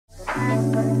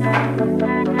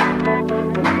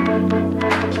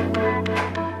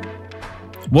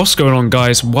What's going on,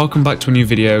 guys? Welcome back to a new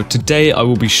video. Today I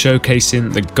will be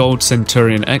showcasing the gold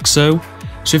Centurion Exo.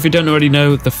 So if you don't already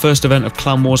know, the first event of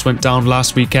Clan Wars went down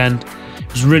last weekend. It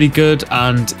was really good,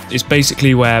 and it's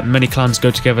basically where many clans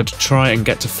go together to try and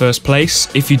get to first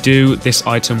place. If you do, this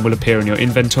item will appear in your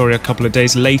inventory a couple of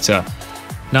days later.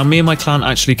 Now, me and my clan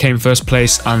actually came first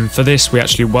place, and for this we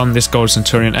actually won this gold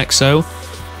Centurion Exo.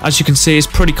 As you can see, it's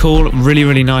pretty cool,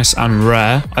 really nice and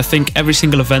rare. I think every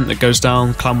single event that goes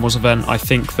down, Clan Wars event, I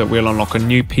think that we'll unlock a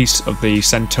new piece of the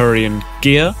Centurion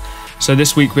gear. So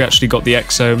this week we actually got the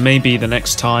Exo. Maybe the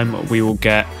next time we will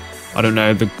get, I don't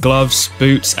know, the gloves,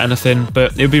 boots, anything.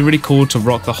 But it would be really cool to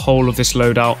rock the whole of this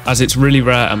loadout, as it's really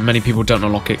rare and many people don't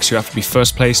unlock it, so you have to be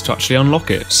first place to actually unlock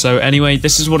it. So anyway,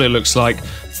 this is what it looks like.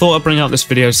 Thought I'd bring out this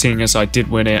video seeing as I did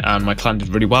win it and my clan did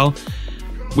really well.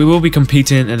 We will be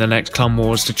competing in the next Clan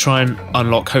Wars to try and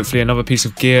unlock hopefully another piece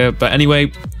of gear. But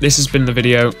anyway, this has been the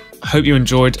video. Hope you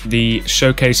enjoyed the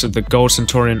showcase of the gold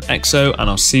Centurion Exo, and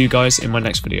I'll see you guys in my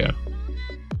next video.